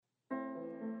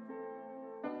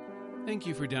Thank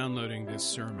you for downloading this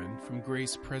sermon from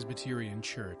Grace Presbyterian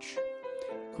Church.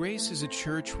 Grace is a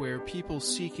church where people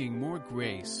seeking more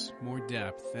grace, more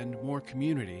depth, and more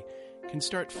community can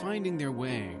start finding their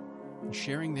way and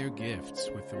sharing their gifts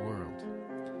with the world.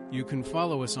 You can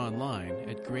follow us online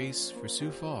at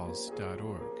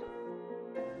graceforsiouxfalls.org.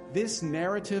 This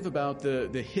narrative about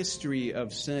the history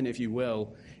of sin, if you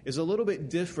will, is a little bit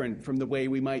different from the way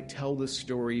we might tell the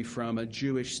story from a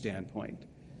Jewish standpoint.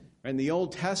 In the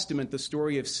Old Testament, the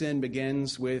story of sin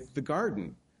begins with the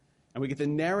garden. And we get the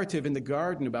narrative in the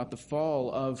garden about the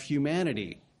fall of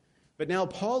humanity. But now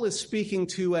Paul is speaking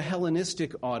to a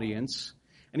Hellenistic audience,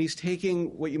 and he's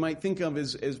taking what you might think of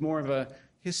as more of a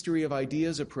history of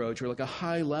ideas approach, or like a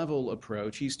high-level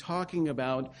approach. He's talking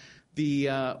about the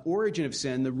origin of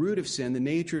sin, the root of sin, the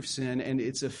nature of sin, and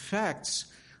its effects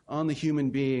on the human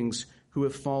beings who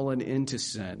have fallen into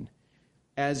sin.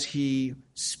 As he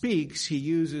speaks, he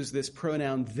uses this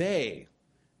pronoun they,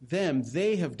 them.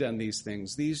 They have done these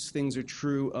things. These things are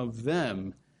true of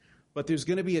them. But there's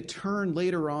going to be a turn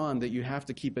later on that you have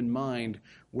to keep in mind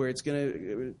where it's going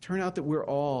to turn out that we're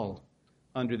all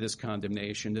under this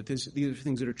condemnation, that these are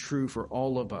things that are true for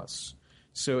all of us.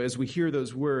 So as we hear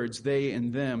those words, they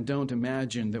and them, don't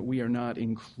imagine that we are not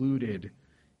included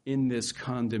in this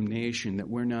condemnation, that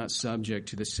we're not subject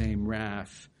to the same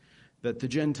wrath that the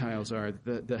Gentiles are,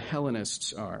 the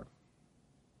Hellenists are.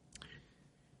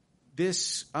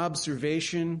 This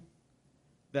observation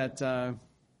that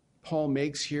Paul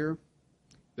makes here,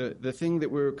 the thing that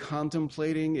we're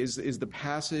contemplating is the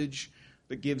passage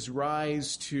that gives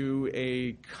rise to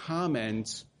a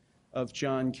comment of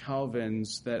John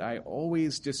Calvin's that I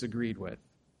always disagreed with.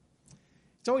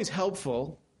 It's always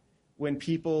helpful when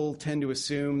people tend to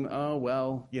assume, oh,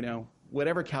 well,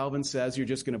 whatever Calvin says, you're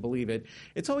just going to believe it.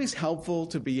 It's always helpful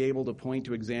to be able to point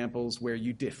to examples where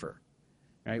you differ,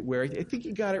 right? Where I think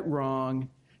you got it wrong.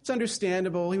 It's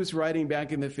understandable. He was writing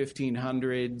back in the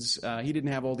 1500s. He didn't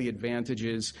have all the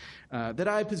advantages that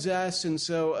I possess, and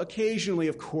so occasionally,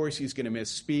 of course, he's going to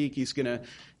misspeak. He's going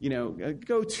to,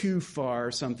 go too far,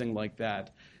 something like that.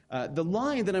 The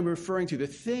line that I'm referring to, the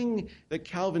thing that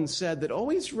Calvin said that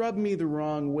always rubbed me the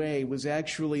wrong way, was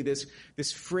actually this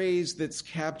phrase that's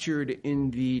captured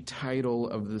in the title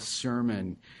of the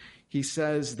sermon. He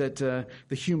says that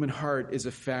the human heart is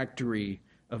a factory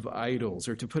of idols,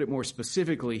 or to put it more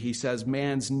specifically, he says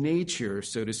man's nature,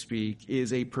 so to speak,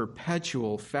 is a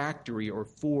perpetual factory or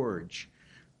forge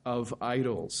of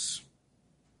idols.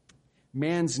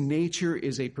 Man's nature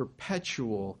is a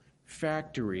perpetual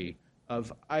factory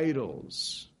of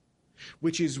idols,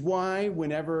 which is why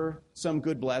whenever some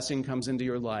good blessing comes into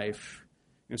your life,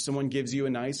 someone gives you a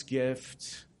nice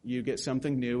gift, you get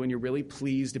something new and you're really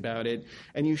pleased about it,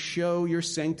 and you show your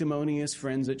sanctimonious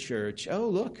friends at church, oh,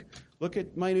 look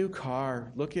at my new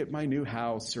car, look at my new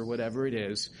house, or whatever it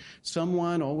is.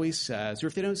 Someone always says, or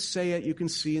if they don't say it, you can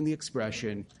see in the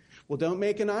expression, well, don't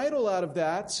make an idol out of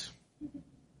that.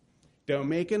 Don't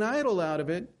make an idol out of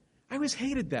it. I always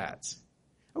hated that.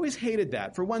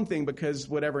 For one thing, because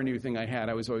whatever new thing I had,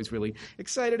 I was always really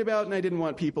excited about, and I didn't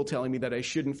want people telling me that I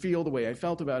shouldn't feel the way I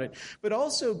felt about it. But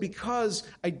also because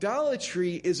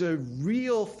idolatry is a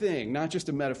real thing, not just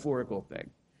a metaphorical thing.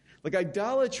 Like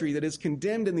idolatry that is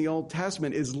condemned in the Old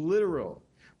Testament is literal.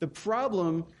 The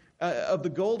problem of the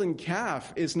golden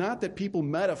calf is not that people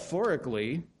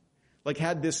metaphorically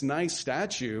had this nice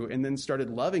statue and then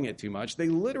started loving it too much. They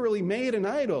literally made an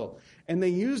idol, and they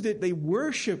used it, they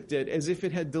worshipped it as if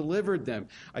it had delivered them.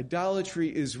 Idolatry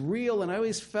is real, and I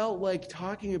always felt like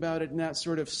talking about it in that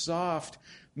sort of soft,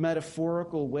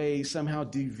 metaphorical way somehow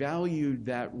devalued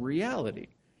that reality.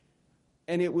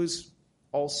 And it was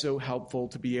also helpful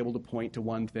to be able to point to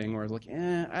one thing where I was like,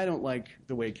 I don't like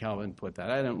the way Calvin put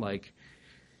that. I don't like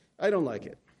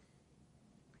it.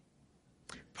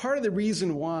 Part of the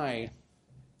reason why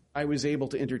I was able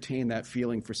to entertain that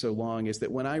feeling for so long is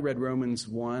that when I read Romans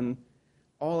 1,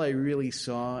 all I really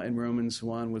saw in Romans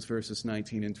 1 was verses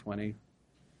 19 and 20,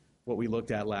 what we looked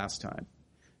at last time.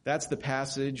 That's the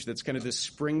passage that's kind of the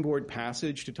springboard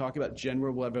passage to talk about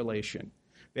general revelation.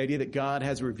 The idea that God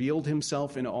has revealed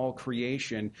himself in all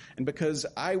creation. And because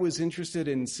I was interested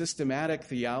in systematic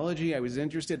theology, I was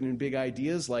interested in big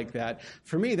ideas like that,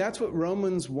 for me, that's what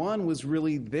Romans 1 was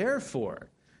really there for.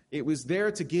 It was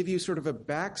there to give you sort of a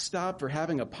backstop for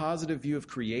having a positive view of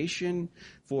creation,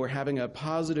 for having a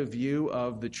positive view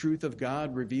of the truth of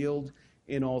God revealed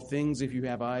in all things if you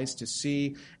have eyes to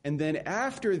see. And then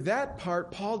after that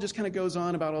part, Paul just kind of goes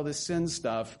on about all this sin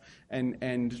stuff,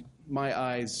 and my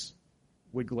eyes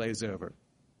would glaze over.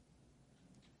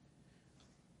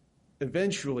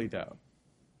 Eventually, though,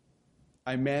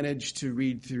 I managed to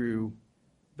read through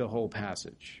the whole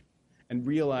passage and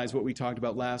realize what we talked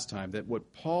about last time, that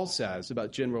what Paul says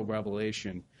about general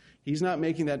revelation, he's not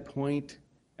making that point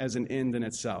as an end in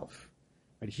itself.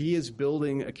 But he is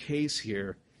building a case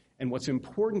here, and what's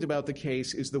important about the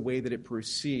case is the way that it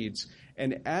proceeds.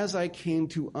 And as I came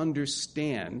to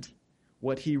understand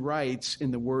what he writes in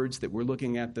the words that we're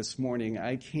looking at this morning,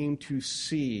 I came to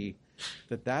see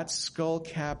that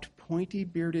skull-capped,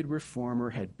 pointy-bearded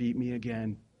reformer had beat me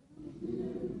again.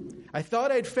 I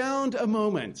thought I'd found a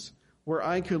moment where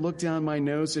I could look down my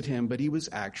nose at him, but he was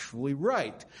actually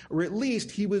right. Or at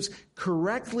least he was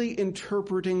correctly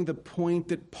interpreting the point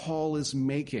that Paul is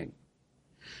making.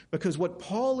 Because what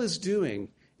Paul is doing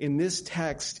in this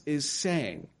text is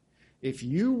saying, if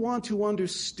you want to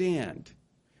understand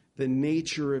the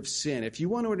nature of sin, if you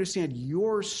want to understand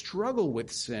your struggle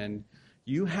with sin,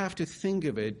 you have to think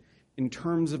of it in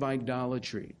terms of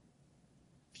idolatry.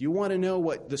 If you want to know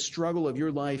what the struggle of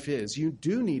your life is, you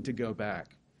do need to go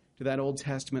back to that Old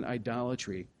Testament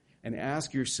idolatry and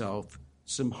ask yourself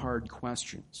some hard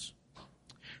questions.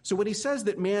 So when he says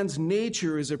that man's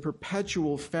nature is a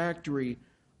perpetual factory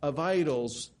of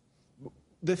idols,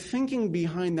 the thinking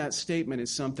behind that statement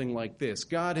is something like this.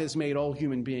 God has made all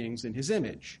human beings in his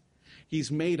image.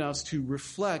 He's made us to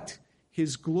reflect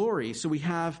his glory. So we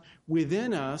have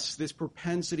within us this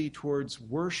propensity towards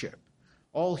worship.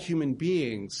 All human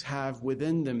beings have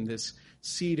within them this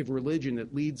seed of religion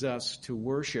that leads us to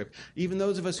worship. Even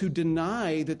those of us who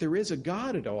deny that there is a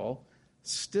God at all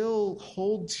still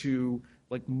hold to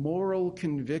like moral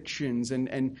convictions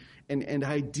and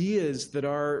ideas that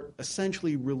are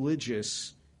essentially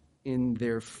religious in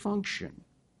their function.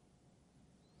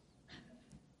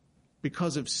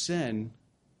 Because of sin,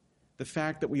 the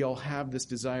fact that we all have this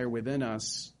desire within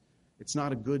us, it's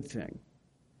not a good thing.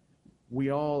 We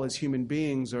all, as human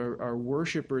beings, are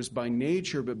worshipers by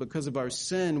nature, but because of our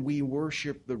sin, we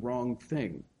worship the wrong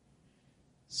thing.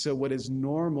 So what is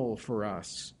normal for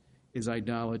us is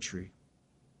idolatry.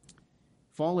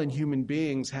 Fallen human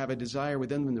beings have a desire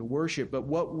within them to worship, but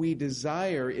what we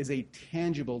desire is a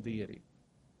tangible deity.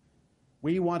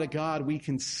 We want a God we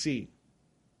can see.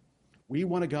 We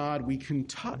want a God we can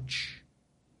touch.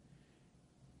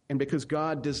 And because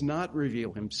God does not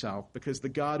reveal himself, because the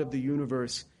God of the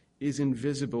universe is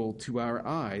invisible to our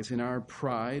eyes, in our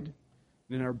pride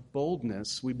and in our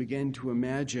boldness, we begin to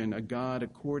imagine a God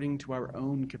according to our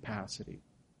own capacity.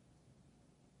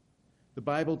 The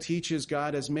Bible teaches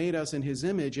God has made us in his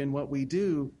image, and what we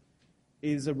do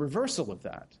is a reversal of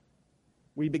that.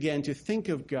 We begin to think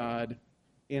of God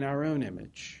in our own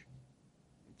image,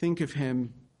 think of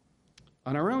him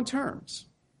on our own terms.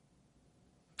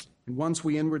 And once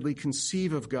we inwardly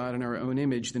conceive of God in our own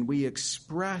image, then we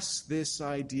express this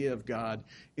idea of God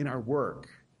in our work.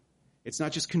 It's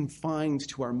not just confined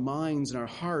to our minds and our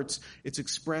hearts, it's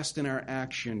expressed in our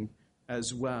action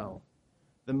as well.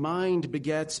 The mind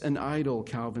begets an idol,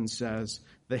 Calvin says.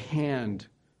 The hand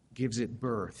gives it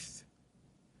birth.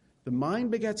 The mind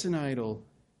begets an idol.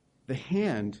 The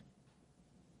hand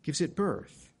gives it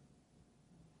birth.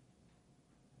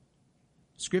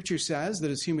 Scripture says that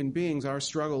as human beings, our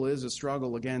struggle is a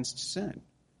struggle against sin.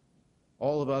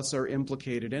 All of us are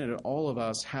implicated in it. All of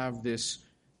us have this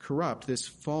corrupt, this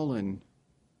fallen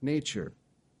nature.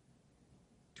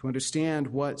 To understand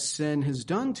what sin has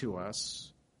done to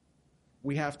us,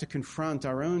 we have to confront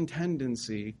our own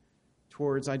tendency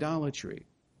towards idolatry,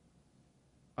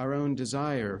 our own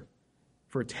desire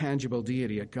for a tangible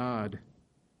deity, a God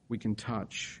we can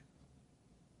touch.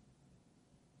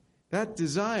 That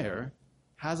desire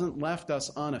hasn't left us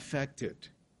unaffected.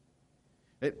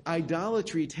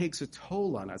 Idolatry takes a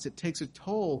toll on us. It takes a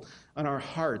toll on our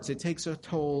hearts. It takes a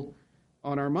toll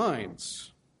on our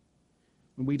minds.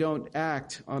 When we don't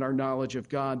act on our knowledge of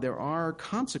God, there are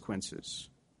consequences.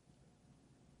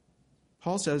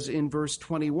 Paul says in verse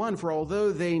 21, "For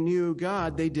although they knew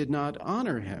God, they did not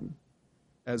honor him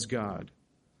as God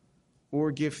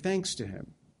or give thanks to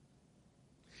him."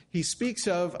 He speaks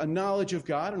of a knowledge of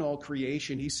God in all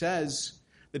creation. He says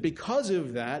that because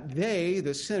of that, they,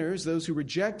 the sinners, those who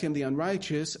reject him, the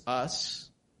unrighteous, us,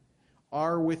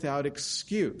 are without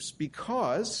excuse.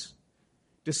 Because,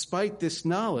 despite this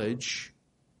knowledge,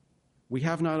 we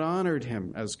have not honored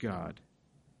him as God.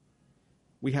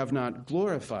 We have not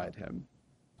glorified him.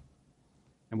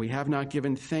 And we have not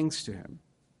given thanks to him.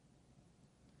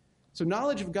 So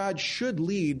knowledge of God should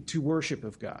lead to worship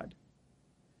of God.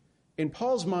 In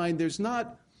Paul's mind, there's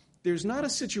not a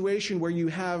situation where you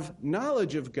have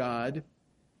knowledge of God,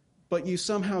 but you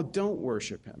somehow don't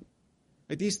worship him.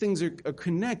 Right? These things are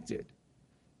connected.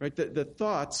 Right? The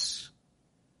thoughts,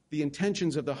 the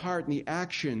intentions of the heart, and the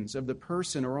actions of the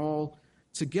person are all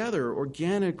together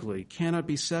organically, cannot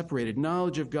be separated.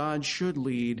 Knowledge of God should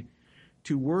lead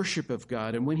to worship of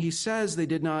God. And when he says they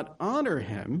did not honor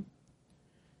him,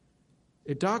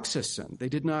 edoxasin, they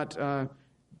did not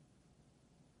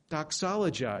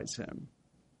doxologize him.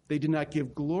 They did not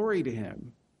give glory to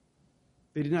him.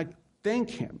 They did not thank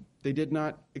him. They did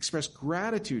not express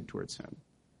gratitude towards him.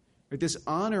 But this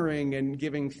honoring and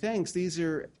giving thanks, these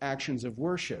are actions of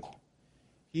worship.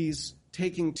 He's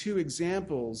taking two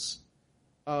examples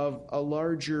of a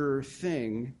larger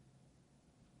thing,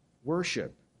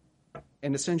 worship,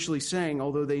 and essentially saying,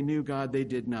 although they knew God, they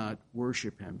did not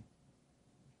worship him.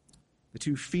 The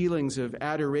two feelings of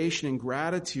adoration and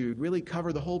gratitude really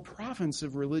cover the whole province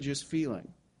of religious feeling.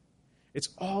 It's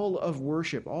all of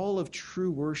worship, all of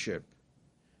true worship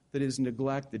that is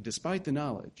neglected despite the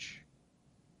knowledge.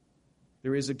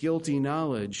 There is a guilty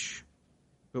knowledge,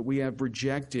 but we have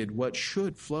rejected what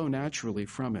should flow naturally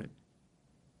from it.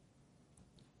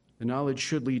 The knowledge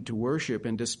should lead to worship,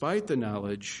 and despite the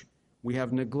knowledge, we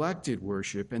have neglected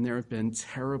worship, and there have been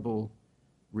terrible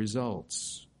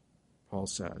results, Paul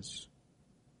says.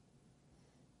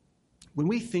 When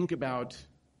we think about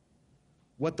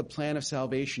what the plan of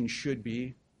salvation should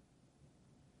be,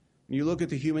 when you look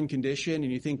at the human condition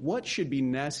and you think, what should be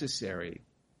necessary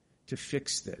to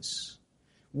fix this?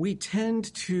 We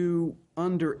tend to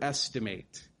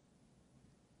underestimate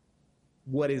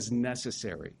what is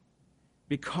necessary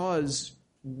because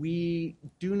we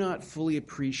do not fully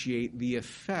appreciate the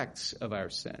effects of our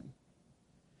sin.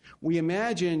 We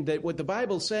imagine that what the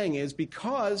Bible's saying is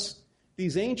because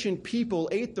these ancient people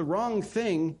ate the wrong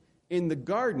thing in the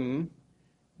garden,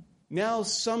 now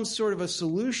some sort of a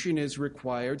solution is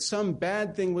required, some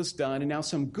bad thing was done, and now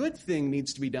some good thing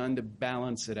needs to be done to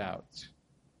balance it out.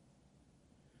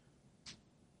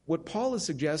 What Paul is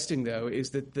suggesting, though, is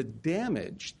that the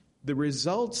damage, the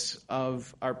results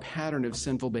of our pattern of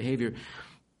sinful behavior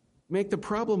make the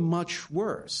problem much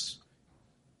worse.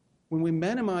 When we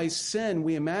minimize sin,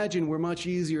 we imagine we're much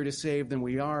easier to save than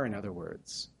we are, in other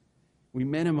words. We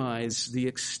minimize the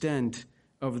extent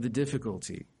of the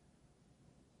difficulty.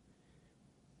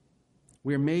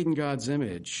 We are made in God's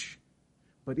image,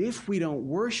 but if we don't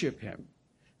worship him,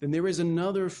 then there is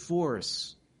another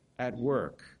force at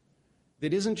work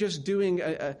that isn't just doing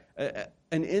an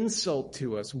insult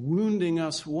to us, wounding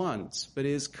us once, but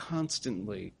is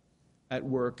constantly at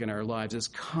work in our lives, is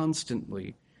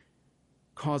constantly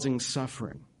causing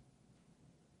suffering.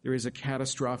 There is a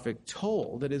catastrophic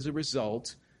toll that is a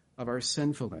result of our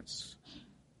sinfulness.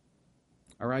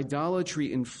 Our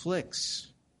idolatry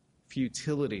inflicts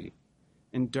futility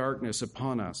and darkness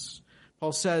upon us.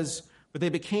 Paul says, but they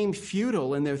became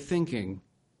futile in their thinking,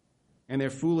 and their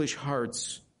foolish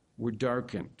hearts were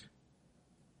darkened.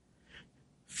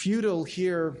 Futile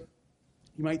here,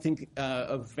 you might think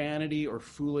of vanity or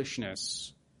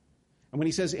foolishness. And when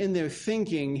he says in their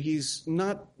thinking, he's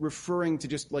not referring to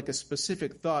just like a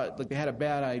specific thought, like they had a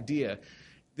bad idea.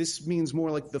 This means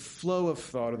more like the flow of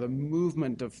thought or the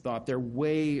movement of thought. Their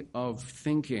way of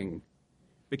thinking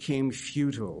became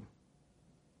futile.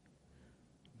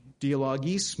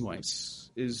 Dialogismos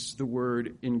is the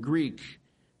word in Greek.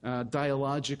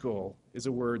 Dialogical is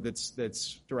a word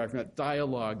that's derived from that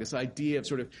dialogue, this idea of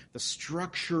sort of the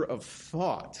structure of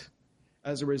thought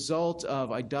as a result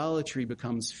of idolatry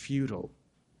becomes futile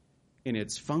in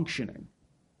its functioning.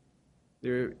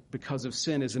 There, because of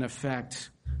sin, is an effect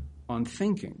on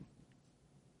thinking.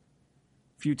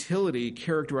 Futility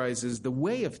characterizes the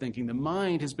way of thinking. The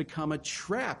mind has become a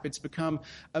trap. It's become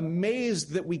a maze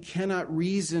that we cannot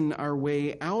reason our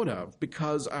way out of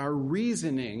because our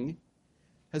reasoning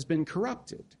has been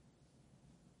corrupted.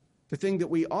 The thing that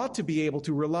we ought to be able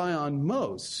to rely on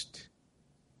most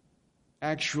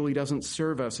actually doesn't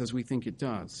serve us as we think it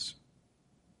does.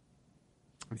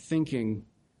 Our thinking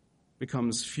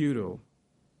becomes futile,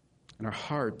 and our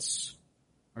hearts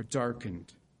are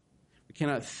darkened. We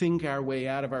cannot think our way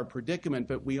out of our predicament,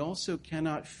 but we also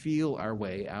cannot feel our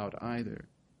way out either.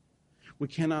 We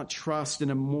cannot trust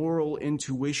in a moral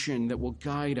intuition that will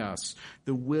guide us.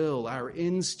 The will, our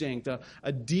instinct,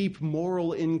 a deep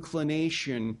moral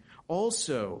inclination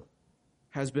also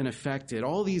has been affected.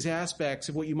 All these aspects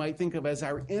of what you might think of as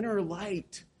our inner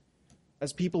light,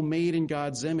 as people made in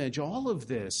God's image, all of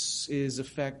this is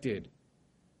affected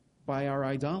by our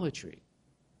idolatry.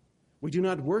 We do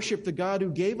not worship the God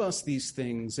who gave us these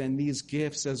things, and these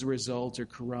gifts as a result are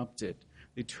corrupted.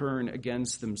 They turn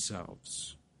against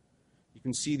themselves. You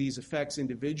can see these effects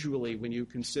individually when you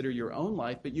consider your own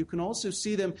life, but you can also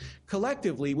see them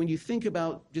collectively when you think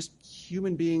about just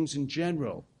human beings in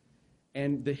general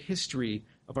and the history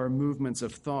of our movements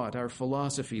of thought, our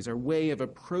philosophies, our way of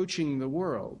approaching the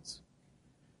world.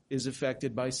 is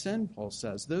affected by sin, Paul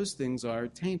says. Those things are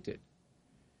tainted.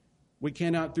 We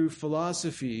cannot, through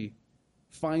philosophy,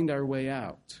 find our way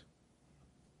out.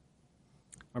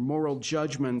 Our moral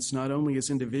judgments, not only as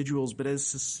individuals, but as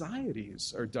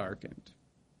societies, are darkened.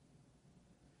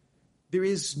 There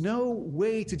is no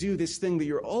way to do this thing that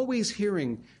you're always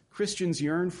hearing Christians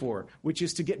yearn for, which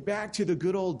is to get back to the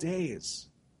good old days,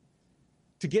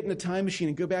 to get in a time machine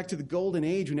and go back to the golden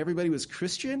age when everybody was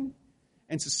Christian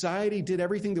and society did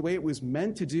everything the way it was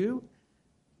meant to do.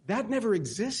 That never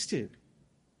existed.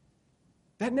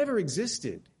 That never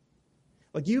existed.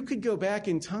 Like, you could go back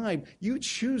in time. You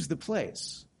choose the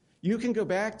place. You can go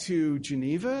back to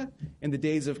Geneva in the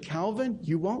days of Calvin.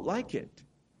 You won't like it.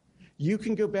 You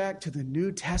can go back to the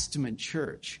New Testament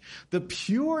church, the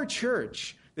pure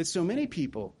church that so many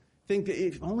people think that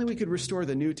if only we could restore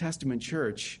the New Testament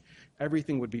church,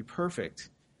 everything would be perfect.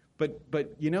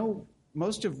 But you know,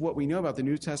 most of what we know about the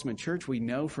New Testament church, we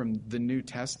know from the New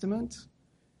Testament,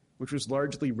 which was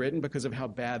largely written because of how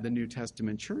bad the New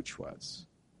Testament church was.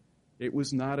 It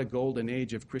was not a golden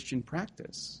age of Christian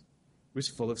practice. It was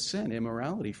full of sin,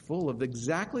 immorality, full of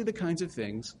exactly the kinds of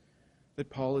things that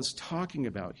Paul is talking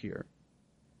about here.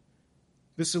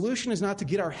 The solution is not to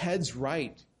get our heads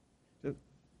right, to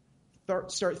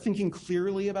start thinking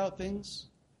clearly about things.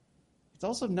 It's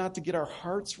also not to get our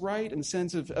hearts right in the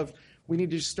sense of we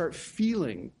need to start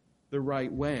feeling the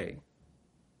right way.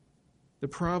 The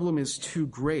problem is too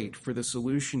great for the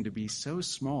solution to be so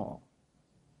small.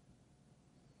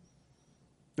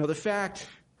 Now, the fact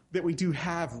that we do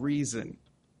have reason,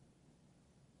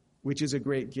 which is a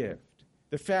great gift,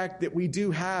 the fact that we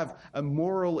do have a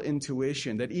moral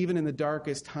intuition that even in the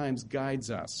darkest times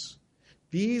guides us,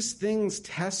 these things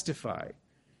testify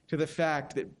to the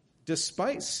fact that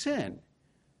despite sin,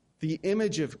 the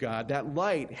image of God, that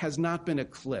light, has not been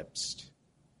eclipsed.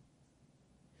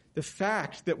 The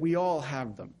fact that we all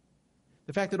have them,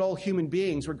 the fact that all human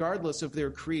beings, regardless of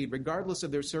their creed, regardless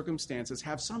of their circumstances,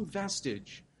 have some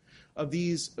vestige of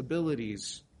these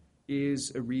abilities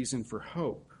is a reason for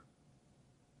hope.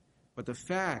 But the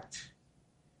fact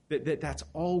that that's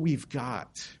all we've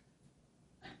got,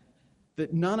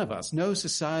 that none of us, no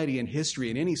society in history,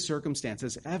 in any circumstance,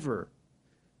 has ever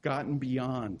gotten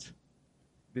beyond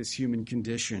this human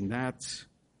condition, that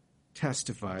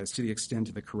testifies to the extent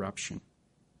of the corruption.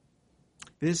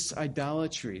 This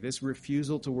idolatry, this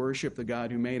refusal to worship the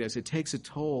God who made us, it takes a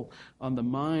toll on the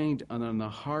mind and on the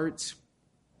heart.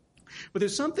 But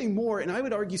there's something more, and I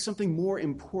would argue something more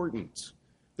important,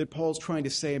 that Paul's trying to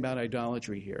say about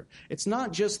idolatry here. It's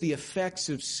not just the effects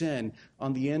of sin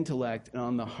on the intellect and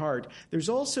on the heart. There's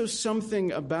also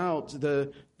something about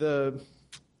the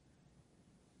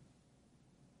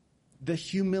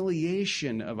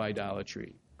humiliation of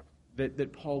idolatry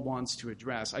that Paul wants to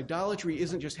address. Idolatry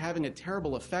isn't just having a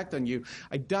terrible effect on you.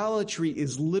 Idolatry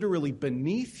is literally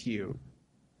beneath you.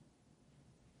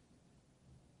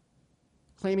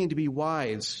 Claiming to be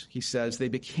wise, he says, they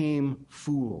became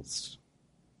fools.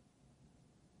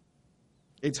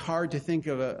 It's hard to think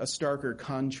of a starker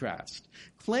contrast.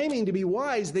 Claiming to be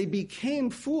wise, they became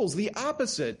fools, the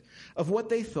opposite of what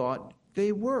they thought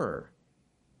they were.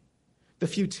 The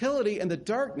futility and the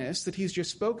darkness that he's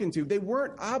just spoken to, they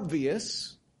weren't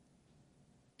obvious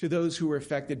to those who were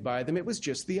affected by them. It was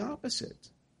just the opposite.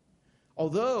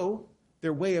 Although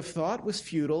their way of thought was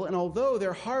futile, and although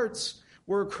their hearts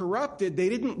were corrupted, they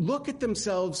didn't look at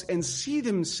themselves and see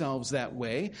themselves that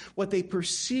way. What they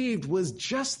perceived was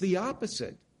just the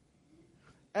opposite.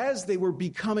 As they were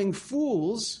becoming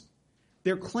fools,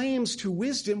 their claims to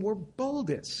wisdom were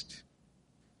boldest.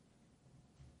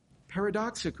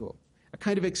 Paradoxical, a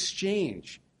kind of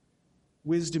exchange,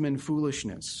 wisdom and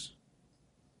foolishness.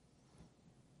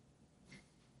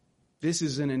 This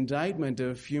is an indictment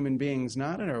of human beings,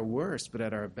 not at our worst, but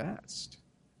at our best.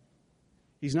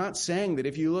 He's not saying that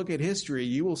if you look at history,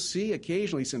 you will see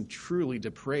occasionally some truly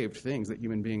depraved things that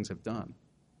human beings have done.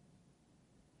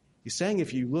 He's saying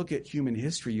if you look at human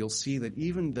history, you'll see that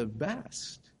even the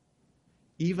best,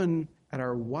 even at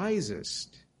our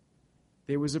wisest,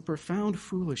 there was a profound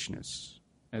foolishness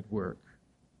at work.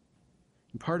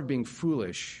 And part of being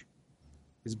foolish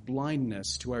is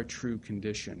blindness to our true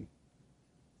condition.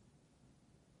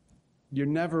 You're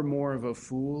never more of a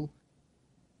fool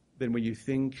than when you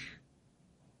think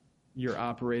you're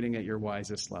operating at your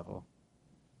wisest level.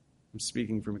 I'm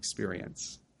speaking from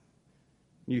experience.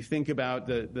 You think about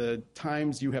the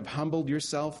times you have humbled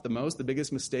yourself the most, the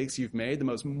biggest mistakes you've made, the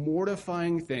most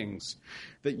mortifying things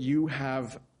that you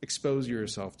have exposed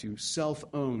yourself to,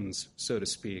 self-owns, so to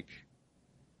speak.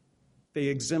 They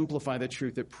exemplify the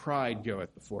truth that pride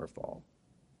goeth before a fall.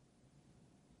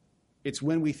 It's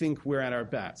when we think we're at our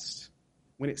best,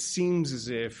 when it seems as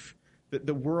if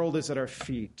the world is at our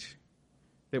feet,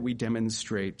 that we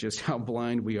demonstrate just how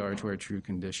blind we are to our true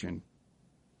condition.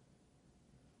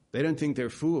 They don't think they're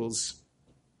fools.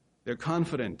 They're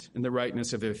confident in the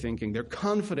rightness of their thinking. They're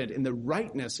confident in the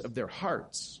rightness of their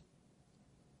hearts.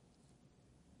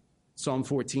 Psalm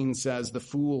 14 says, the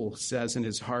fool says in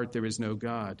his heart, there is no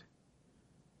God.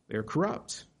 They are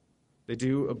corrupt. They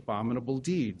do abominable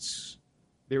deeds.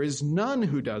 There is none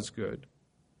who does good.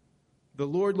 The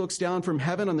Lord looks down from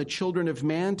heaven on the children of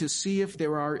man to see if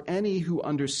there are any who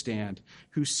understand,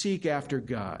 who seek after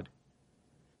God.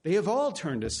 They have all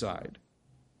turned aside.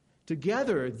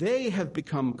 Together they have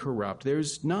become corrupt.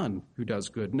 There's none who does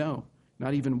good. No,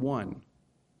 not even one.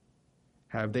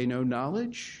 Have they no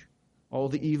knowledge? All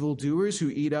the evildoers who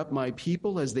eat up my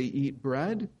people as they eat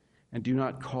bread and do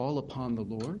not call upon the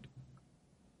Lord?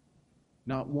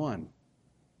 Not one,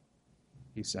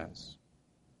 he says.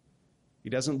 He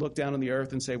doesn't look down on the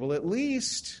earth and say, well, at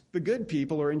least the good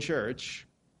people are in church.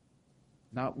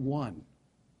 Not one.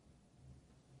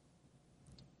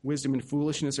 Wisdom and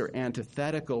foolishness are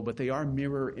antithetical, but they are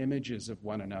mirror images of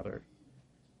one another,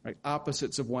 right?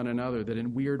 Opposites of one another that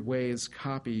in weird ways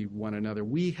copy one another.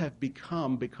 We have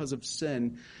become, because of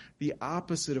sin, the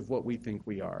opposite of what we think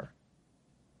we are.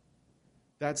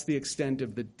 That's the extent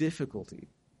of the difficulty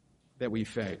that we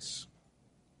face.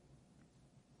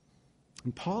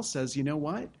 And Paul says, you know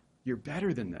what? You're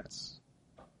better than this.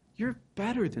 You're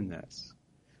better than this.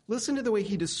 Listen to the way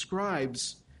he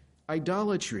describes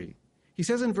idolatry. He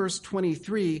says in verse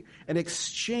 23, and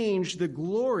exchanged the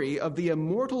glory of the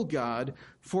immortal God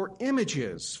for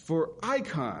images, for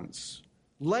icons,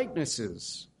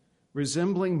 likenesses,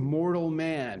 resembling mortal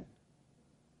man.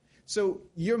 So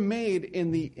you're made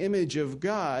in the image of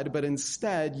God, but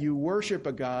instead you worship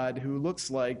a God who looks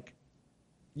like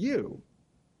you,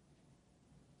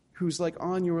 who's like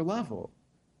on your level.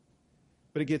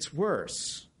 But it gets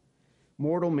worse.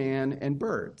 Mortal man and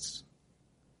birds.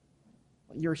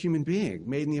 You're a human being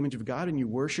made in the image of God and you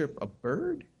worship a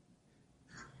bird?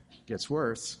 It gets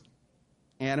worse.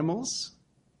 Animals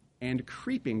and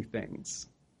creeping things.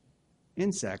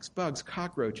 Insects, bugs,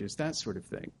 cockroaches, that sort of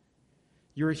thing.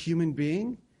 You're a human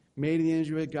being made in the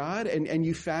image of God and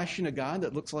you fashion a God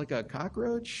that looks like a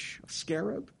cockroach, a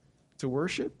scarab to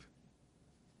worship?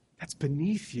 That's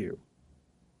beneath you.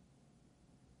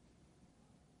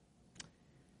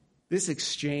 This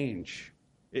exchange,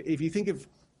 if you think of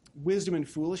wisdom and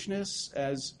foolishness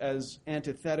as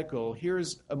antithetical,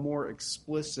 here's a more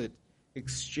explicit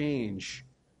exchange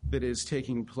that is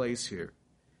taking place here.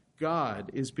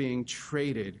 God is being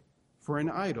traded for an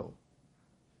idol.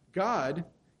 God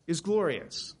is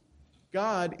glorious.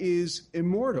 God is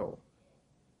immortal.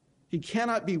 He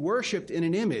cannot be worshipped in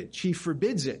an image. He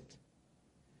forbids it.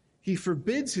 He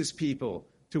forbids his people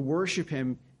to worship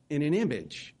him in an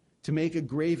image, to make a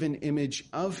graven image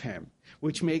of him,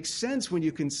 which makes sense when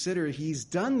you consider he's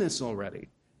done this already.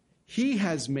 He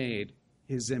has made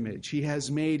his image. He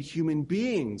has made human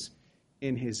beings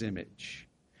in his image.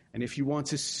 And if you want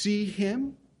to see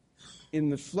him in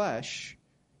the flesh,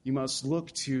 you must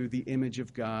look to the image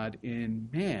of God in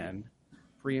man,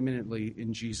 preeminently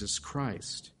in Jesus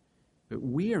Christ. But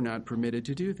we are not permitted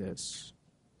to do this.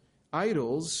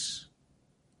 Idols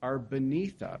are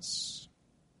beneath us.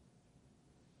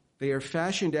 They are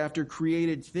fashioned after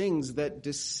created things that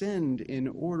descend in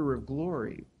order of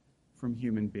glory from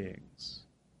human beings.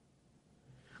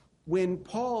 When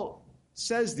Paul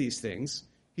says these things,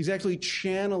 he's actually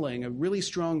channeling a really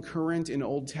strong current in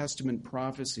Old Testament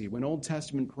prophecy. When Old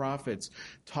Testament prophets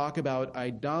talk about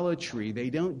idolatry, they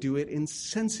don't do it in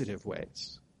sensitive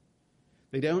ways.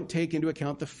 They don't take into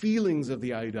account the feelings of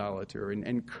the idolater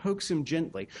and coax him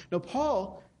gently. No,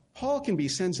 Paul can be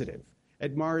sensitive.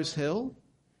 At Mars Hill,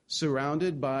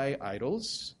 surrounded by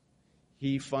idols,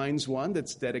 he finds one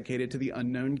that's dedicated to the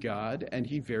unknown God, and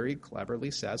he very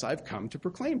cleverly says, I've come to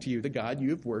proclaim to you the God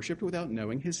you have worshipped without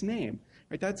knowing his name.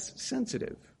 Right? That's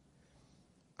sensitive.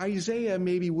 Isaiah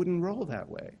maybe wouldn't roll that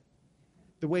way.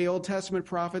 The way Old Testament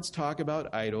prophets talk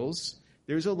about idols,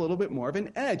 there's a little bit more of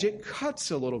an edge. It cuts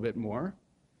a little bit more.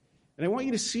 And I want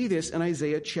you to see this in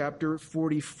Isaiah chapter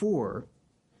 44,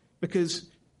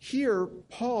 because here,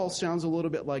 Paul sounds a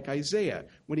little bit like Isaiah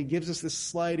when he gives us this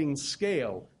sliding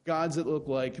scale. Gods that look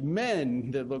like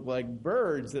men, that look like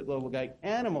birds, that look like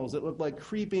animals, that look like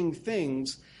creeping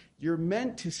things. You're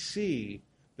meant to see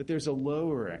that there's a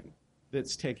lowering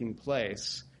that's taking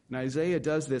place. And Isaiah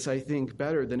does this, I think,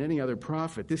 better than any other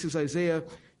prophet. This is Isaiah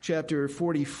chapter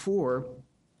 44,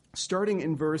 starting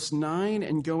in verse 9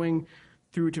 and going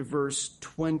through to verse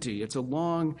 20. It's a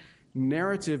long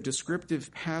narrative,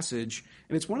 descriptive passage.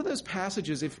 And it's one of those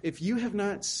passages, if you have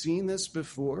not seen this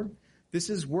before, this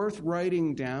is worth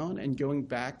writing down and going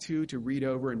back to read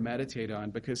over and meditate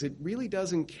on, because it really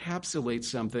does encapsulate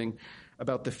something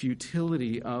about the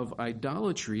futility of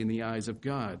idolatry in the eyes of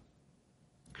God.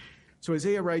 So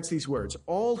Isaiah writes these words,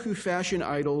 "All who fashion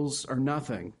idols are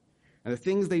nothing, and the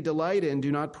things they delight in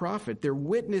do not profit. Their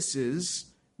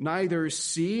witnesses neither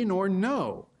see nor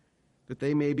know, that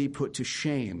they may be put to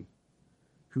shame.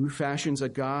 Who fashions a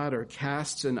god or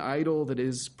casts an idol that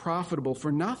is profitable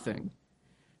for nothing?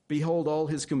 Behold, all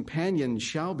his companions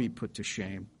shall be put to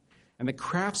shame, and the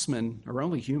craftsmen are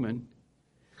only human.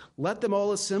 Let them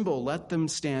all assemble, let them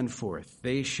stand forth.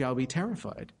 They shall be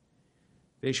terrified.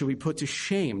 They shall be put to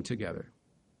shame together.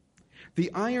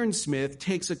 The ironsmith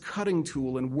takes a cutting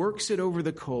tool and works it over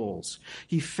the coals.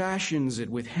 He fashions it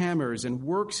with hammers and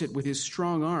works it with his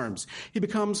strong arms. He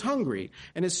becomes hungry,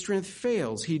 and his strength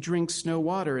fails. He drinks no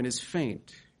water and is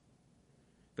faint.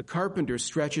 The carpenter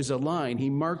stretches a line. He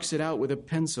marks it out with a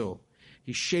pencil.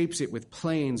 He shapes it with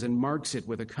planes and marks it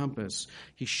with a compass.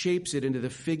 He shapes it into the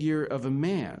figure of a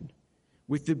man,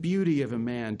 with the beauty of a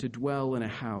man to dwell in a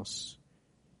house.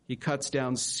 He cuts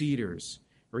down cedars,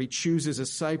 or he chooses a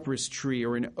cypress tree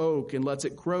or an oak and lets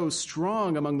it grow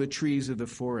strong among the trees of the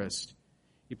forest.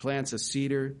 He plants a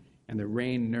cedar, and the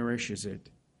rain nourishes it.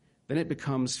 Then it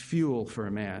becomes fuel for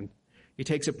a man. He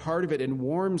takes a part of it and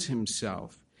warms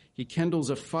himself. He kindles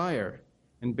a fire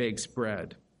and bakes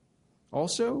bread.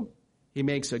 Also, he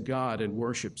makes a god and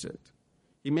worships it.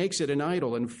 He makes it an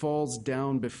idol and falls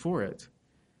down before it.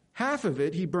 Half of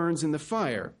it he burns in the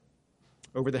fire.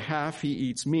 Over the half he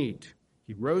eats meat.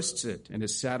 He roasts it and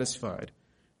is satisfied.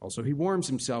 Also he warms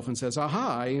himself and says,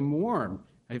 "Aha, I am warm.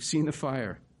 I have seen the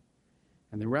fire."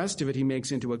 And the rest of it he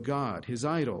makes into a god, his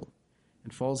idol,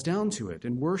 and falls down to it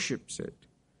and worships it.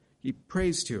 He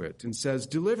prays to it and says,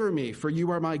 "Deliver me, for you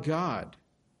are my God."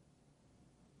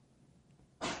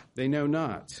 They know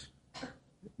not,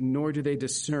 nor do they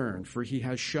discern, for he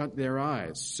has shut their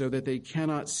eyes so that they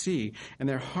cannot see, and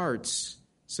their hearts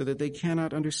so that they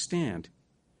cannot understand.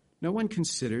 No one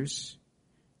considers,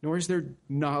 nor is there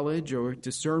knowledge or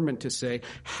discernment to say,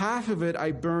 "Half of it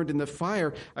I burned in the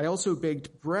fire. I also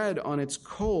baked bread on its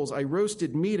coals. I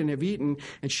roasted meat and have eaten.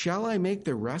 And shall I make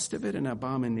the rest of it an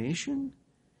abomination?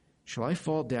 Shall I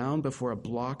fall down before a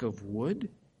block of wood?"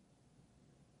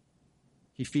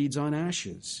 He feeds on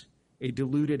ashes. A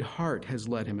deluded heart has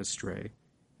led him astray,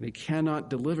 and he cannot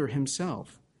deliver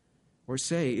himself, or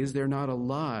say, "Is there not a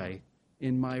lie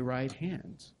in my right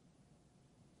hand?"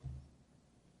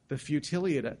 The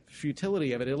futility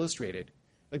of it illustrated.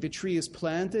 Like the tree is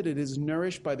planted, it is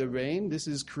nourished by the rain. This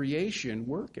is creation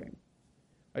working.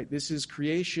 Right? This is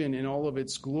creation in all of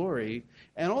its glory,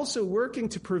 and also working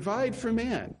to provide for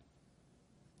man.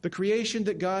 The creation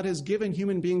that God has given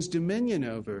human beings dominion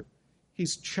over.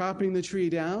 He's chopping the tree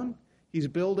down. He's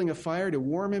building a fire to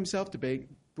warm himself, to bake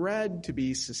bread, to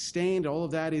be sustained. All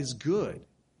of that is good.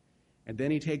 And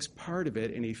then he takes part of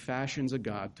it and he fashions a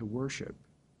god to worship.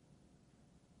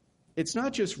 It's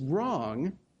not just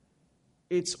wrong,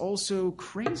 it's also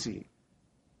crazy.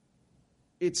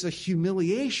 It's a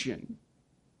humiliation.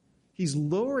 He's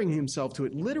lowering himself to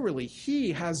it. Literally,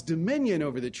 he has dominion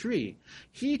over the tree.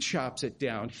 He chops it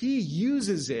down. He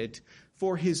uses it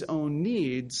for his own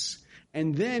needs,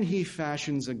 and then he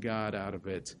fashions a god out of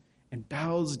it and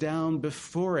bows down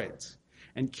before it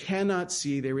and cannot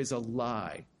see there is a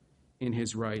lie in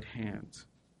his right hand.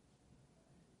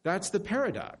 That's the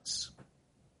paradox.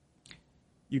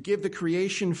 You give the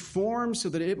creation form so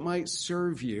that it might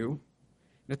serve you,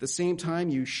 and at the same time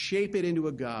you shape it into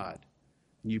a god,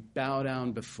 and you bow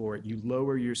down before it. You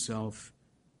lower yourself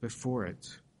before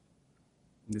it.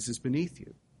 And this is beneath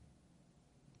you.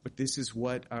 But this is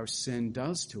what our sin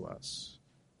does to us.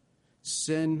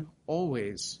 Sin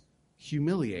always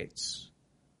humiliates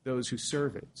those who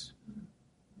serve it,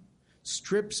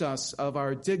 strips us of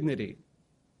our dignity,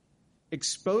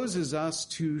 exposes us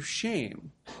to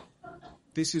shame.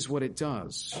 This is what it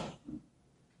does.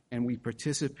 And we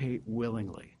participate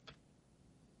willingly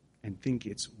and think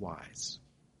it's wise.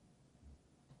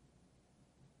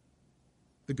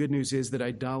 The good news is that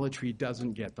idolatry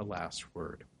doesn't get the last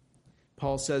word.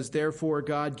 Paul says, "Therefore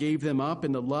God gave them up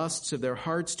in the lusts of their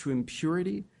hearts to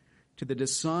impurity, to the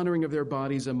dishonoring of their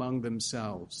bodies among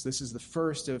themselves." This is the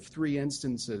first of three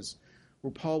instances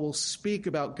where Paul will speak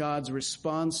about God's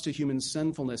response to human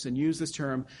sinfulness and use this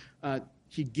term,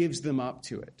 he gives them up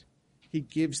to it. He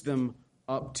gives them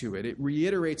up to it. It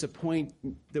reiterates a point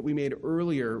that we made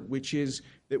earlier, which is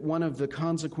that one of the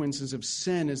consequences of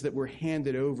sin is that we're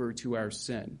handed over to our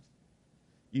sin.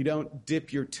 You don't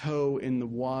dip your toe in the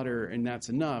water and that's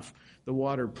enough. The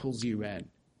water pulls you in.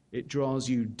 It draws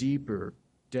you deeper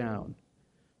down.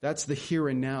 That's the here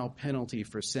and now penalty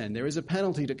for sin. There is a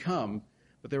penalty to come,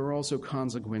 but there are also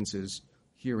consequences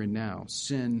here and now.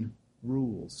 Sin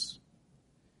rules.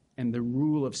 And the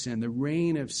rule of sin, the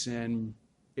reign of sin,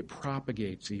 it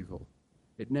propagates evil.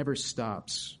 It never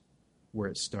stops where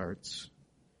it starts.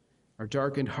 Our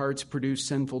darkened hearts produce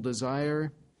sinful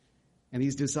desire, and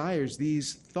these desires,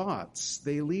 these thoughts,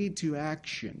 they lead to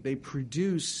action. They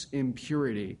produce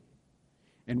impurity.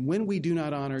 And when we do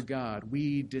not honor God,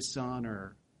 we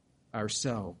dishonor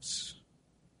ourselves.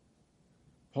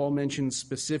 Paul mentions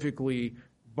specifically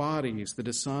bodies, the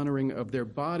dishonoring of their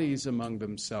bodies among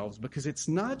themselves, because it's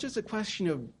not just a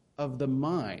question of the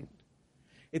mind.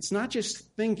 It's not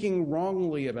just thinking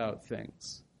wrongly about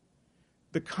things.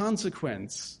 The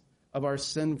consequence of our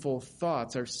sinful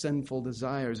thoughts, our sinful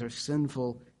desires, our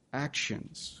sinful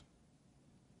actions.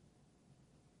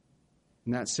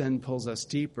 And that sin pulls us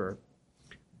deeper.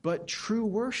 But true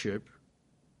worship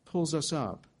pulls us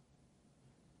up.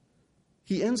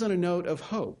 He ends on a note of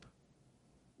hope,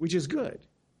 which is good.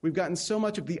 We've gotten so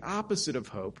much of the opposite of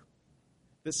hope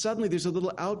that suddenly there's a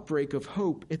little outbreak of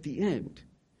hope at the end.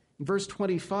 In verse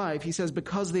 25, he says,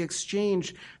 because they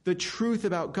exchanged the truth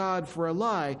about God for a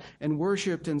lie and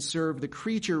worshipped and served the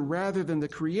creature rather than the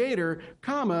Creator,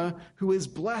 comma, who is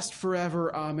blessed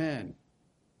forever. Amen.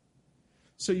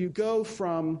 So you go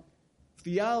from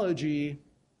theology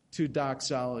to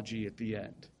doxology at the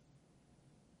end.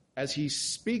 As he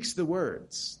speaks the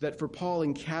words that for Paul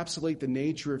encapsulate the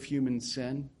nature of human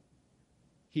sin,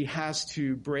 he has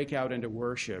to break out into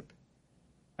worship,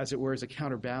 as it were, as a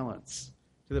counterbalance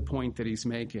to the point that he's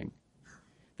making.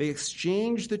 They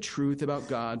exchanged the truth about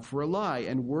God for a lie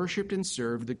and worshiped and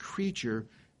served the creature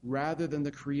rather than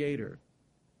the Creator.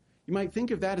 You might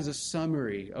think of that as a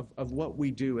summary of what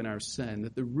we do in our sin,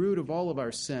 that the root of all of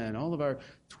our sin, all of our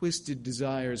twisted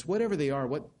desires, whatever they are,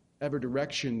 whatever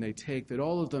direction they take, that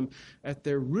all of them at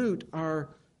their root are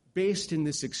based in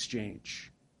this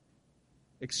exchange.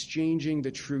 Exchanging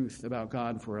the truth about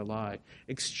God for a lie.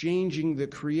 Exchanging the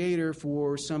Creator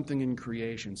for something in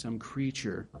creation, some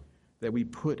creature that we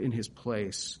put in his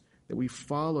place, that we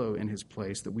follow in his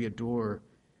place, that we adore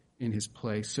in his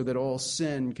place, so that all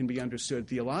sin can be understood,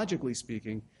 theologically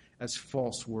speaking, as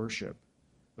false worship.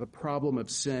 The problem of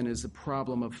sin is the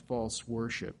problem of false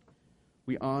worship.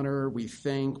 We honor, we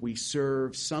thank, we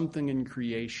serve something in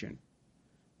creation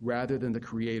rather than the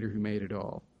Creator who made it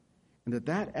all. And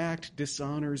that act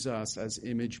dishonors us as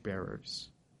image bearers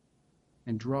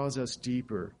and draws us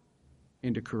deeper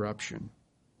into corruption.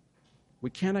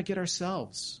 We cannot get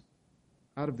ourselves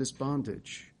out of this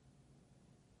bondage.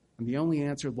 And the only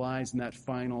answer lies in that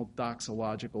final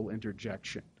doxological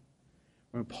interjection,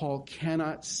 when Paul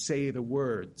cannot say the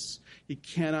words. He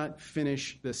cannot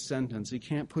finish the sentence. He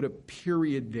can't put a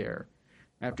period there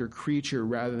after creature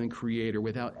rather than Creator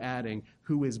without adding,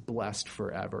 who is blessed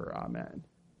forever. Amen.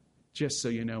 Just so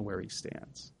you know where he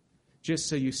stands. Just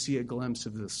so you see a glimpse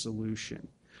of the solution.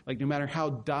 Like no matter how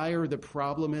dire the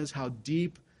problem is, how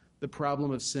deep the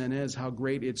problem of sin is, how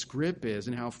great its grip is,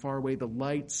 and how far away the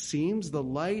light seems, the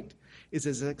light is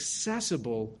as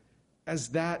accessible as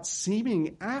that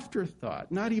seeming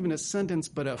afterthought, not even a sentence,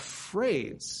 but a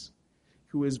phrase,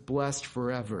 who is blessed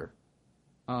forever.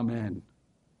 Amen.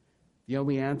 The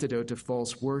only antidote to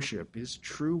false worship is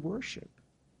true worship.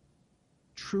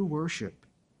 True worship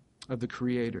of the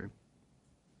Creator.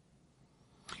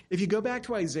 If you go back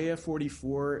to Isaiah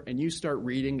 44 and you start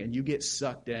reading and you get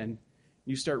sucked in,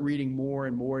 you start reading more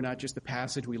and more, not just the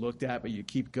passage we looked at, but you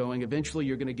keep going. Eventually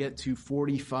you're going to get to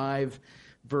 45,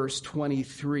 verse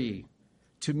 23.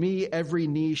 To me every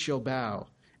knee shall bow,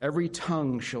 every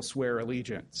tongue shall swear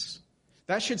allegiance.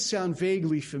 That should sound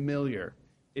vaguely familiar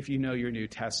if you know your New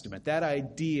Testament. That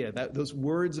idea, those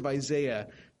words of Isaiah,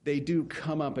 they do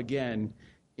come up again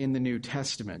in the New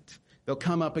Testament. They'll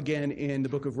come up again in the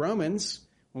book of Romans.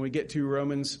 When we get to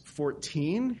Romans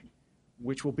 14,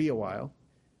 which will be a while,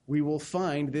 we will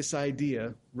find this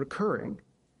idea recurring.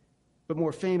 But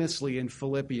more famously in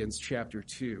Philippians chapter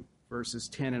 2, verses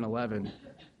 10 and 11.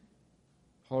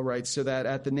 Paul writes, so that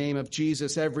at the name of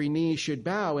Jesus every knee should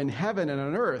bow in heaven and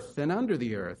on earth and under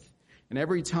the earth, and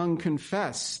every tongue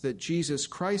confess that Jesus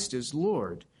Christ is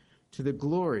Lord, to the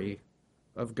glory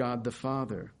of God the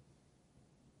Father.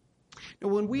 Now,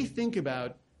 when we think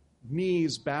about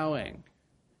knees bowing,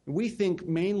 we think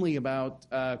mainly about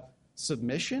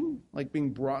submission, like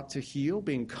being brought to heel,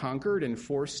 being conquered and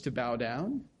forced to bow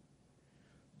down.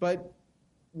 But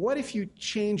what if you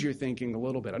change your thinking a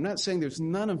little bit? I'm not saying there's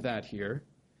none of that here,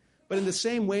 but in the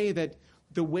same way that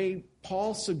the way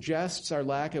Paul suggests our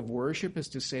lack of worship is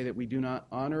to say that we do not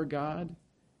honor God,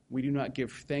 we do not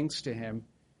give thanks to him.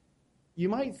 You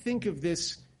might think of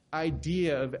this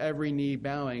idea of every knee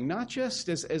bowing, not just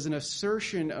as an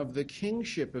assertion of the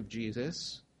kingship of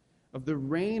Jesus, of the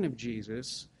reign of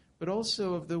Jesus, but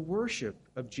also of the worship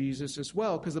of Jesus as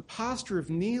well. Because the posture of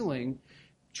kneeling,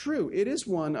 true, it is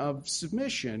one of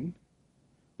submission,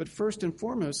 but first and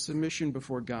foremost, submission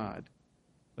before God.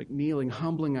 Like kneeling,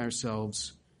 humbling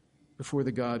ourselves before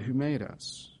the God who made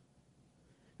us.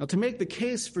 Now, to make the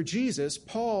case for Jesus,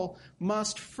 Paul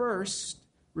must first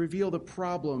reveal the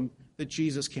problem that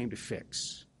Jesus came to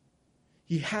fix.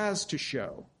 He has to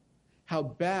show how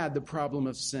bad the problem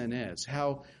of sin is,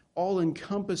 how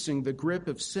all-encompassing the grip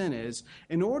of sin is,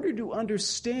 in order to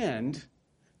understand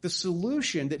the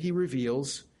solution that he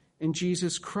reveals in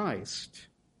Jesus Christ.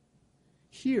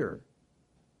 Here,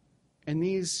 in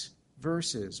these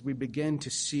verses, we begin to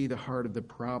see the heart of the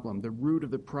problem, the root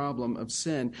of the problem of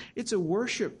sin. It's a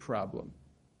worship problem,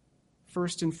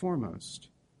 first and foremost.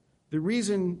 The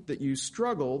reason that you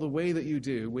struggle the way that you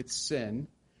do with sin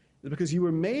is because you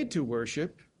were made to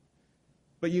worship,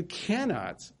 but you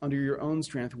cannot, under your own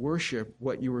strength, worship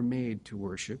what you were made to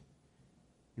worship.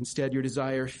 Instead, your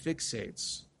desire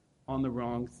fixates on the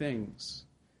wrong things.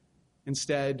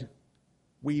 Instead,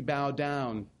 we bow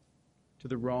down to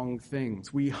the wrong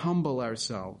things. We humble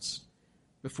ourselves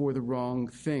before the wrong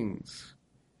things.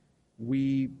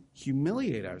 We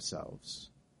humiliate ourselves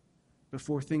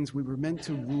before things we were meant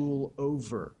to rule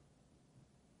over.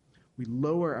 We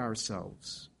lower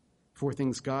ourselves for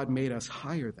things God made us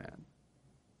higher than.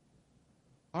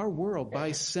 Our world,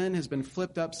 by sin, has been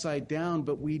flipped upside down,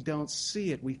 but we don't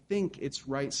see it. We think it's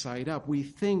right side up. We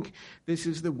think this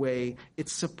is the way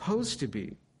it's supposed to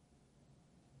be.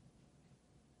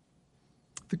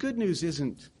 The good news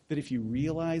isn't that if you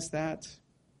realize that,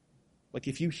 like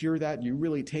if you hear that, you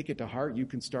really take it to heart, you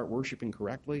can start worshiping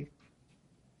correctly,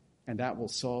 and that will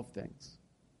solve things.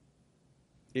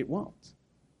 It won't.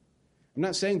 I'm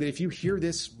not saying that if you hear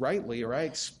this rightly or I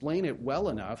explain it well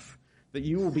enough that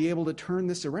you will be able to turn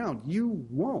this around. You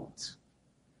won't.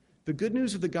 The good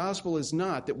news of the gospel is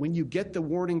not that when you get the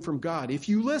warning from God, if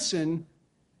you listen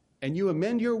and you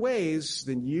amend your ways,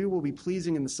 then you will be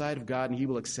pleasing in the sight of God and he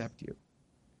will accept you.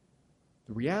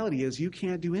 The reality is you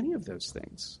can't do any of those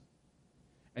things.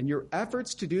 And your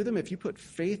efforts to do them, if you put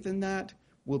faith in that,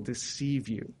 will deceive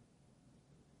you.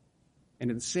 And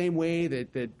in the same way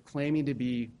that claiming to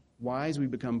be wise, we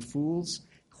become fools,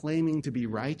 claiming to be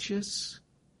righteous,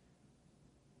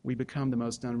 we become the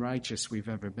most unrighteous we've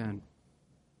ever been.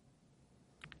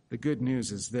 The good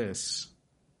news is this,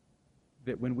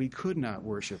 that when we could not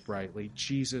worship rightly,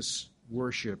 Jesus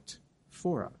worshiped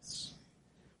for us.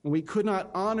 When we could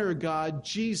not honor God,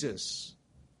 Jesus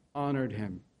honored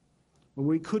him. When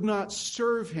we could not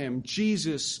serve him,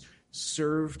 Jesus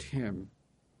served him.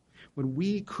 When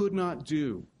we could not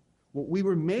do what we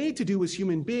were made to do as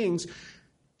human beings,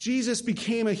 Jesus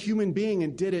became a human being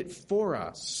and did it for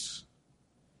us.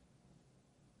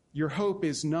 Your hope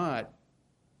is not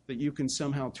that you can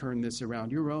somehow turn this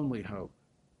around. Your only hope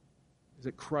is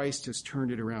that Christ has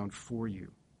turned it around for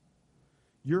you.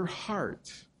 Your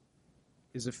heart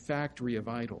is a factory of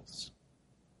idols.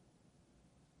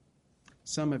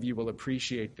 Some of you will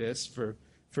appreciate this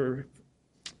for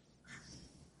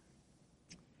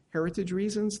heritage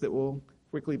reasons that will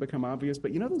quickly become obvious,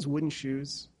 but you know those wooden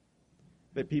shoes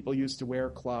that people used to wear,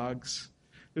 clogs?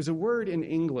 There's a word in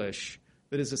English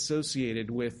that is associated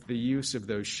with the use of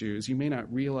those shoes. You may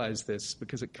not realize this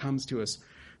because it comes to us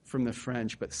from the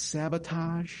French, but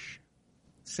sabotage.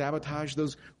 Sabotage,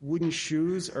 those wooden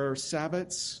shoes are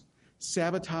sabots.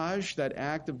 Sabotage, that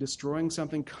act of destroying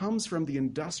something, comes from the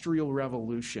Industrial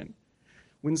Revolution,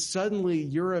 when suddenly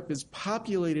Europe is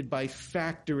populated by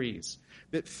factories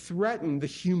that threaten the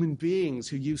human beings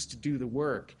who used to do the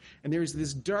work. And there's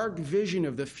this dark vision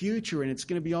of the future, and it's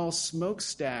going to be all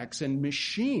smokestacks and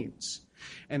machines.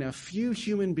 And a few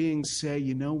human beings say,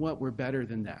 you know what, we're better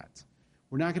than that.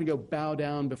 We're not going to go bow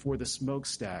down before the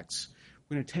smokestacks.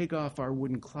 We're going to take off our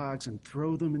wooden clogs and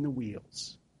throw them in the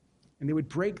wheels. And they would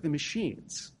break the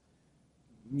machines.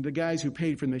 The guys who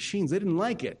paid for the machines, they didn't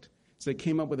like it. So they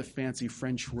came up with a fancy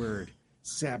French word,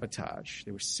 sabotage.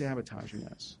 They were sabotaging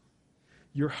us.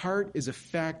 Your heart is a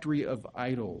factory of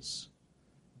idols.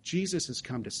 Jesus has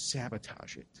come to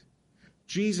sabotage it.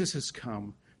 Jesus has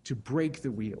come to break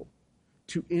the wheel,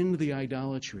 to end the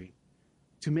idolatry,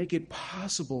 to make it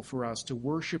possible for us to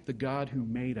worship the God who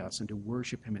made us and to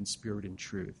worship him in spirit and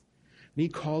truth. And he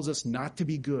calls us not to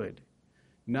be good,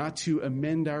 not to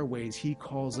amend our ways. He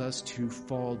calls us to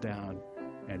fall down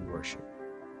and worship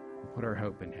and put our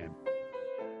hope in him.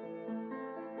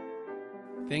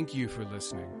 Thank you for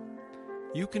listening.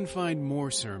 You can find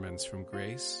more sermons from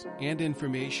Grace and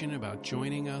information about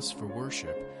joining us for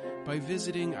worship by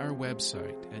visiting our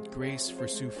website at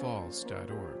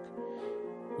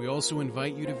graceforsiouxfalls.org. We also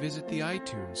invite you to visit the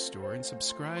iTunes store and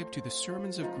subscribe to the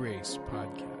Sermons of Grace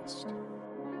podcast.